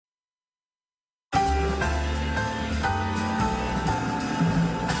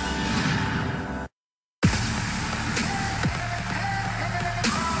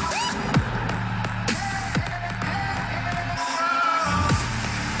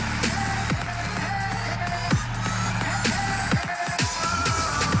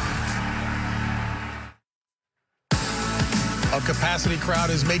capacity crowd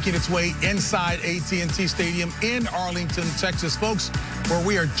is making its way inside AT&T Stadium in Arlington, Texas, folks, where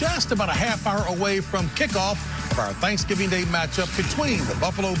we are just about a half hour away from kickoff of our Thanksgiving Day matchup between the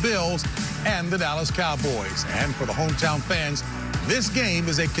Buffalo Bills and the Dallas Cowboys. And for the hometown fans, this game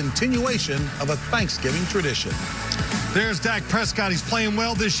is a continuation of a Thanksgiving tradition. There's Dak Prescott. He's playing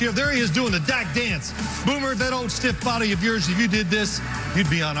well this year. There he is doing the Dak dance. Boomer, that old stiff body of yours, if you did this, you'd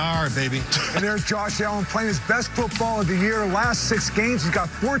be on our baby. And there's Josh Allen playing his best football of the year. Last 6 games, he's got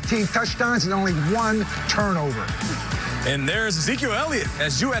 14 touchdowns and only 1 turnover. And there's Ezekiel Elliott.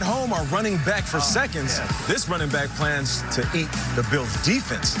 As you at home are running back for seconds, this running back plans to eat the Bills'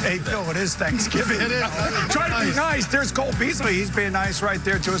 defense. Hey, Bill, it is Thanksgiving. It is. Try to be nice. There's Cole Beasley. He's being nice right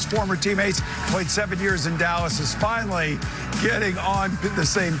there to his former teammates. Played 7 years in Dallas. Is finally getting on the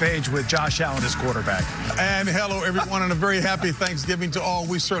same page with Josh Allen as quarterback. And hello, everyone, and a very happy Thanksgiving to all.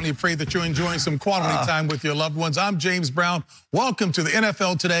 We certainly pray that you're enjoying some quality time with your loved ones. I'm James Brown. Welcome to the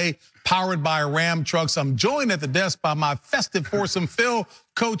NFL Today, powered by Ram Trucks. I'm joined at the desk by my festive foursome, Phil,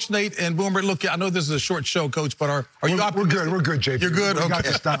 Coach Nate, and Boomer. Look, I know this is a short show, Coach, but are you optimistic? We're good, JP. You're good? We got Okay.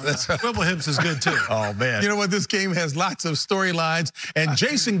 this down. Swivel hips is good, too. Oh, man. You know what? This game has lots of storylines, and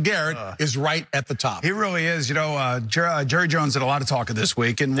Jason Garrett is right at the top. He really is. You know, Jerry Jones did a lot of talking this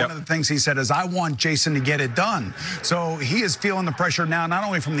week, and one of the things he said is, I want Jason to get it done. So he is feeling the pressure now, not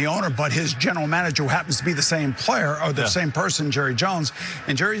only from the owner, but his general manager, who happens to be the same player, or the same person, Jerry Jones.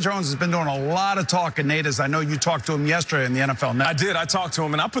 And Jerry Jones has been doing a lot of talking, Nate, as I know you talked to him yesterday in the NFL Network. I did. I talked to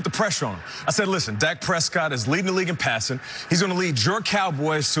him, and I put the pressure on him. I said, listen, Dak Prescott is leading the league in passing. He's going to lead your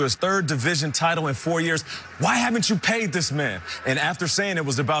Cowboys to his 3rd division title in 4 years. Why haven't you paid this man? And after saying it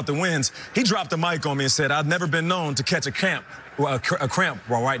was about the wins, he dropped the mic on me and said, I've never been known to catch a cramp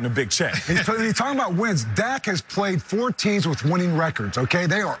while writing a big check. He's talking about wins. Dak has played 4 teams with winning records, okay?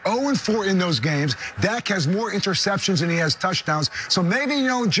 They are 0-4 in those games. Dak has more interceptions than he has touchdowns. So maybe, you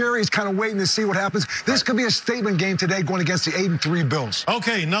know, Jerry's kind of waiting to see what happens. This could be a statement game today going against the 8-3 Bills.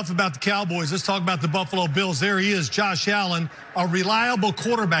 Okay, enough about the Cowboys. Let's talk about the Buffalo Bills. There he is, Josh Allen, a reliable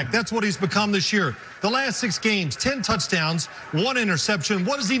quarterback. That's what he's become this year. The last 6 games, 10 touchdowns, 1 interception.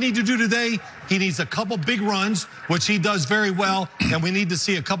 What does he need to do today? He needs a couple big runs, which he does very well, and we need to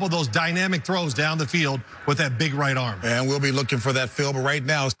see a couple of those dynamic throws down the field with that big right arm. And we'll be looking for that, Phil, but right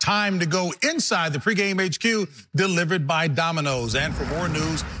now it's time to go inside the pregame HQ, delivered by Domino's. And for more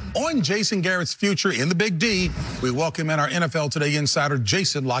news on Jason Garrett's future in the Big D, we welcome in our NFL Today insider,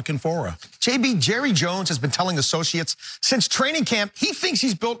 Jason La Canfora. JB, Jerry Jones has been telling associates since training camp he thinks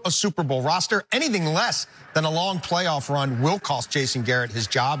he's built a Super Bowl roster. Anything less than a long playoff run will cost Jason Garrett his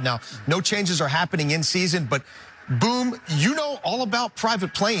job. Now, no changes are happening in season, but Boom, you know all about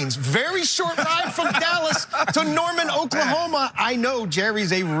private planes. Very short ride from Dallas to Norman, Oklahoma. I know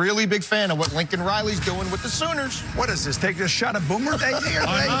Jerry's a really big fan of what Lincoln Riley's doing with the Sooners. What is this? Taking a shot at Boomer Day here?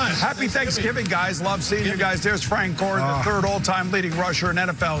 Happy Thanksgiving, guys. Love seeing you guys. There's Frank Gore, the 3rd all-time leading rusher in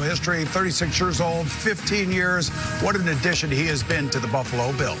NFL history, 36 years old, 15 years. What an addition he has been to the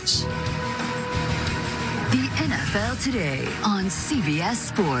Buffalo Bills. The NFL Today on CBS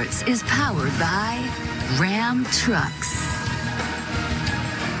Sports is powered by Ram Trucks.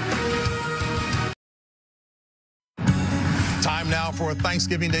 Time now for a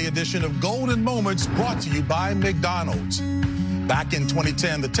Thanksgiving Day edition of Golden Moments, brought to you by McDonald's. Back in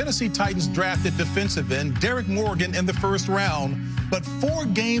 2010, the Tennessee Titans drafted defensive end Derek Morgan in the 1st round, but 4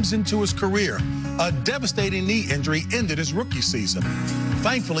 games into his career, a devastating knee injury ended his rookie season.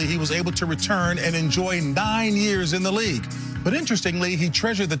 Thankfully, he was able to return and enjoy 9 years in the league. But interestingly, he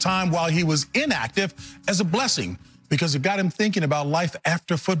treasured the time while he was inactive as a blessing because it got him thinking about life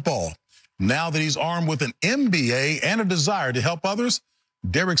after football. Now that he's armed with an MBA and a desire to help others,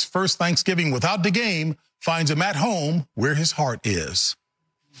 Derek's first Thanksgiving without the game finds him at home where his heart is.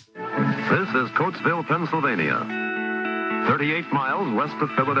 This is Coatesville, Pennsylvania, 38 miles west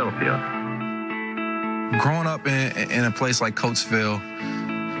of Philadelphia. Growing up in a place like Coatesville,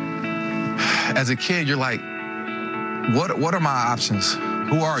 as a kid, you're like, what are my options?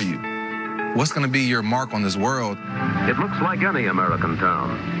 Who are you? What's going to be your mark on this world? It looks like any American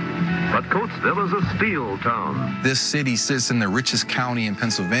town, but Coatesville is a steel town. This city sits in the richest county in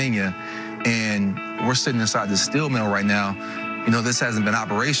Pennsylvania, and we're sitting inside the steel mill right now. You know, this hasn't been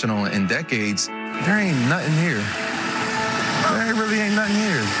operational in decades. There ain't nothing here. There really ain't nothing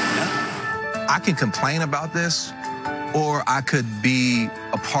here. I can complain about this, or I could be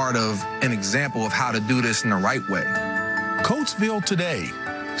a part of an example of how to do this in the right way. Coatesville today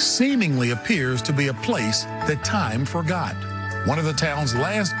seemingly appears to be a place that time forgot. One of the town's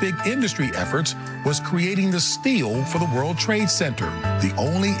last big industry efforts was creating the steel for the World Trade Center, the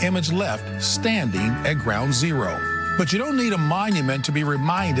only image left standing at Ground Zero. But you don't need a monument to be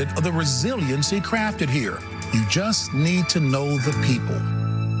reminded of the resiliency crafted here. You just need to know the people.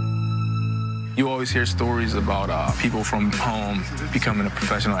 You always hear stories about people from home becoming a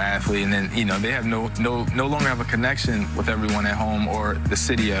professional athlete, and then, you know, they have no longer have a connection with everyone at home or the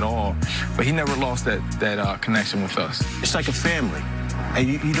city at all. But he never lost that connection with us. It's like a family. And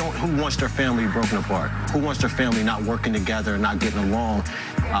you don't, who wants their family broken apart? Who wants their family not working together, not getting along?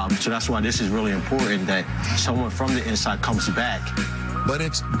 So that's why this is really important, that someone from the inside comes back. But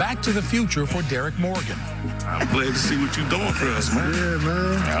it's back to the future for Derek Morgan. I'm glad to see what you're doing for us, man. Yeah,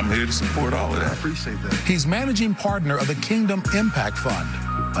 man. I'm here to support all of that. I appreciate that. He's managing partner of the Kingdom Impact Fund,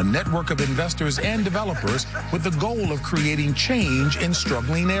 a network of investors and developers with the goal of creating change in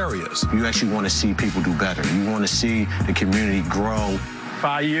struggling areas. You actually want to see people do better. You want to see the community grow.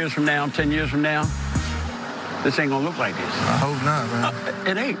 5 years from now, 10 years from now, this ain't gonna look like this. I hope not, man.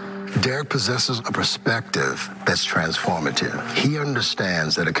 It ain't. Derek possesses a perspective that's transformative. He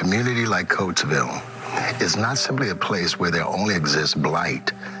understands that a community like Coatesville is not simply a place where there only exists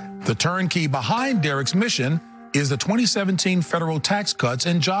blight. The turnkey behind Derek's mission is the 2017 Federal Tax Cuts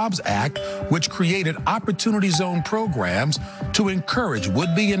and Jobs Act, which created Opportunity Zone programs to encourage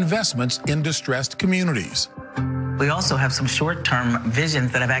would-be investments in distressed communities. We also have some short-term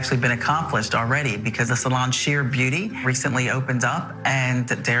visions that have actually been accomplished already, because the salon Sheer Beauty recently opened up, and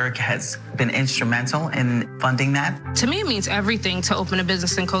Derek has been instrumental in funding that. To me, it means everything to open a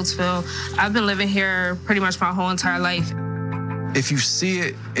business in Coatesville. I've been living here pretty much my whole entire life. If you see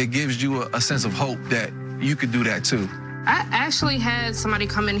it, it gives you a sense of hope that you could do that too. I actually had somebody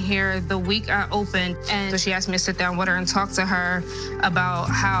come in here the week I opened, and she asked me to sit down with her and talk to her about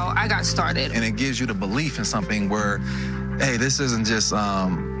how I got started. And it gives you the belief in something where, hey, this isn't just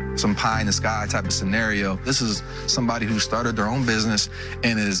some pie in the sky type of scenario. This is somebody who started their own business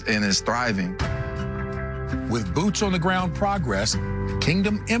and is thriving. With boots on the ground progress,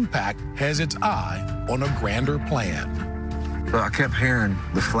 Kingdom Impact has its eye on a grander plan. So I kept hearing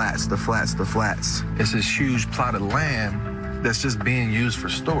the flats, the flats, the flats. It's this huge plot of land that's just being used for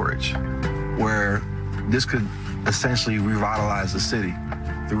storage, where this could essentially revitalize the city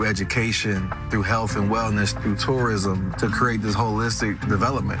through education, through health and wellness, through tourism, to create this holistic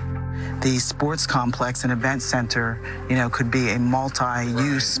development. The sports complex and event center, you know, could be a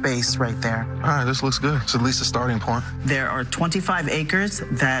multi-use space right there. All right, this looks good. It's at least a starting point. There are 25 acres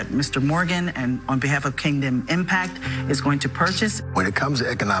that Mr. Morgan, and on behalf of Kingdom Impact, is going to purchase. When it comes to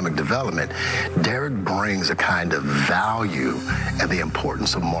economic development, Derek brings a kind of value and the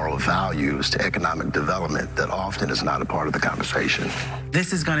importance of moral values to economic development that often is not a part of the conversation.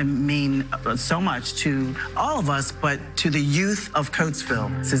 This is going to mean so much to all of us, but to the youth of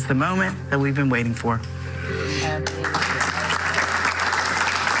Coatesville. This is the moment that we've been waiting for. All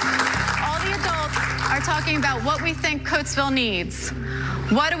the adults are talking about what we think Coatesville needs.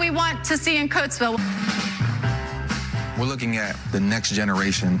 What do we want to see in Coatesville? We're looking at the next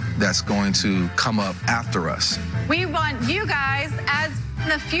generation that's going to come up after us. We want you guys, as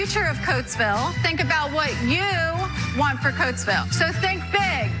the future of Coatesville, think about what you want for Coatesville. So think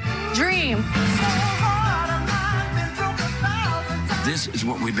big, dream. This is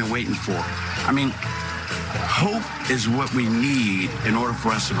what we've been waiting for. I mean, hope is what we need in order for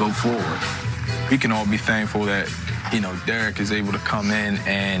us to go forward. We can all be thankful that, you know, Derek is able to come in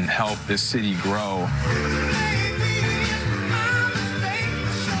and help this city grow.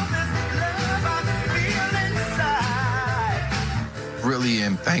 Really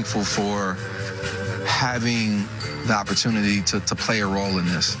am thankful for having the opportunity to play a role in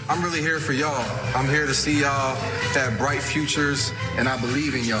this. I'm really here for y'all. I'm here to see y'all have bright futures, and I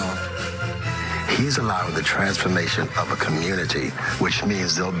believe in y'all. He's allowing the transformation of a community, which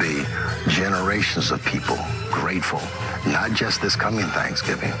means there'll be generations of people grateful, not just this coming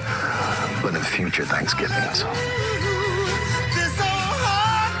Thanksgiving, but in future Thanksgivings.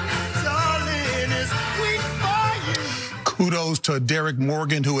 Kudos to Derek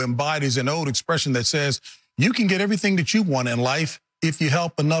Morgan, who embodies an old expression that says, you can get everything that you want in life if you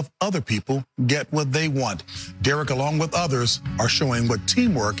help enough other people get what they want. Derek, along with others, are showing what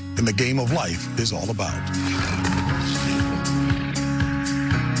teamwork in the game of life is all about.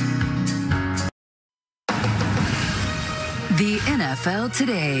 The NFL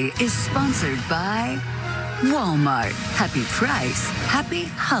Today is sponsored by Walmart. Happy price, happy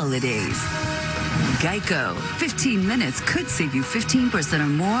holidays. Geico, 15 minutes could save you 15% or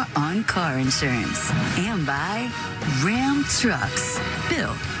more on car insurance. And by Ram Trucks,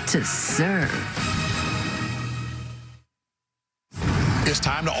 built to serve. It's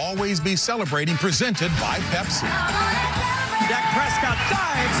time to always be celebrating, presented by Pepsi. Dak Prescott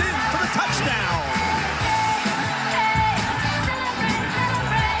dives in for the touchdown.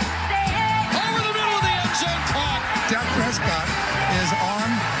 mascot is on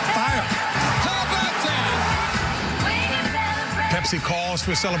fire. How about that? Pepsi Calls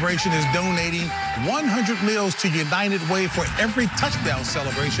for Celebration is donating 100 meals to United Way for every touchdown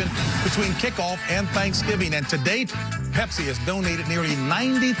celebration between kickoff and Thanksgiving. And to date, Pepsi has donated nearly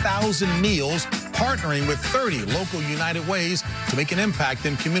 90,000 meals, partnering with 30 local United Ways to make an impact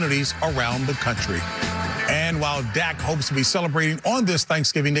in communities around the country. And while Dak hopes to be celebrating on this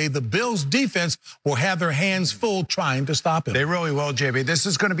Thanksgiving Day, the Bills defense will have their hands full trying to stop him. They really will, JB. This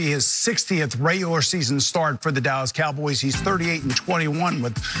is going to be his 60th regular season start for the Dallas Cowboys. He's 38-21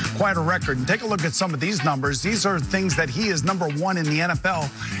 with quite a record. And take a look at some of these numbers. These are things that he is #1 in the NFL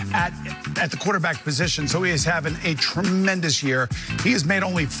at the quarterback position. So he is having a tremendous year. He has made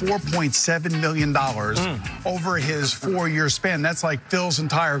only $4.7 million over his 4-year span. That's like Phil's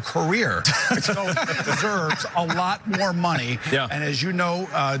entire career. So he deserves a lot more money. Yeah. And as you know,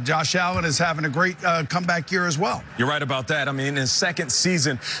 Josh Allen is having a great comeback year as well. You're right about that. I mean, in his second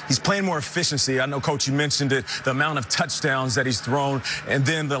season, he's playing more efficiency. I know, Coach, you mentioned it, the amount of touchdowns that he's thrown, and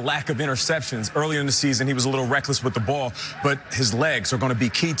then the lack of interceptions. Earlier in the season, he was a little reckless with the ball, but his legs are going to be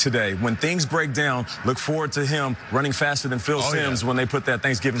key today. When things break down, look forward to him running faster than Phil Simms when they put that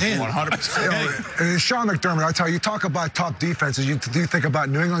Thanksgiving 100%. Sean McDermott, I tell you talk about top defenses. You do think about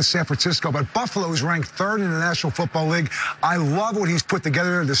New England, San Francisco, but Buffalo is ranked 3rd in the National Football League. I love what he's put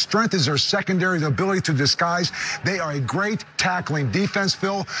together. The strength is their secondary, the ability to disguise. They are a great tackling defense,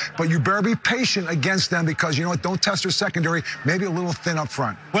 Phil, but you better be patient against them because, you know what, don't test their secondary, maybe a little thin up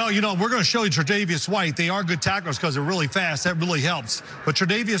front. Well, you know, we're going to show you Tre'Davious White. They are good tacklers because they're really fast. That really helps. But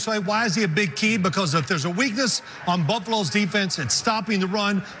Tre'Davious White, why is he a big key? Because if there's a weakness on Buffalo's defense, it's stopping the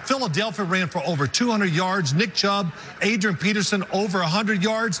run. Philadelphia ran for over 200 yards. Nick Chubb, Adrian Peterson, over 100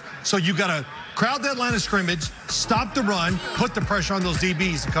 yards. So you got to crowd that line of scrimmage, stop the run, put the pressure on those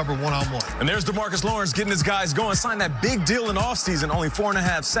DBs to cover one-on-one. And there's DeMarcus Lawrence getting his guys going. Signed that big deal in offseason, only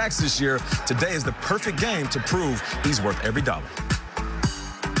 4.5 sacks this year. Today is the perfect game to prove he's worth every dollar.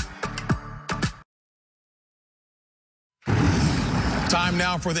 Time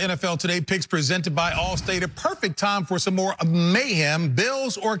now for the NFL Today picks presented by Allstate. A perfect time for some more mayhem.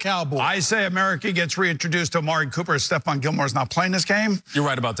 Bills or Cowboys? I say America gets reintroduced to Amari Cooper. Stephon Gilmore's not playing this game. You're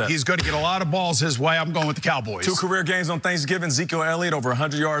right about that. He's going to get a lot of balls his way. I'm going with the Cowboys. 2 career games on Thanksgiving. Ezekiel Elliott over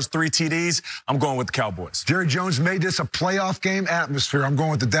 100 yards, 3 TDs. I'm going with the Cowboys. Jerry Jones made this a playoff game atmosphere. I'm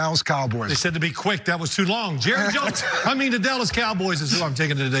going with the Dallas Cowboys. They said to be quick. That was too long. Jerry Jones, the Dallas Cowboys is who I'm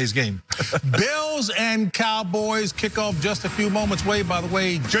taking to today's game. Bills and Cowboys kick off just a few moments away. By the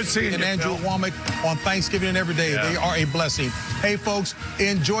way, good seeing you, Andrew Womack on Thanksgiving and every day. They are a blessing. Hey, folks,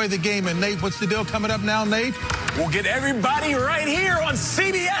 enjoy the game. And, Nate, what's the deal coming up now, Nate? We'll get everybody right here on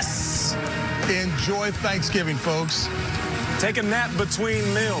CBS. Enjoy Thanksgiving, folks. Take a nap between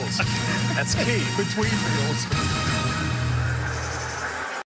meals. That's key. Between meals.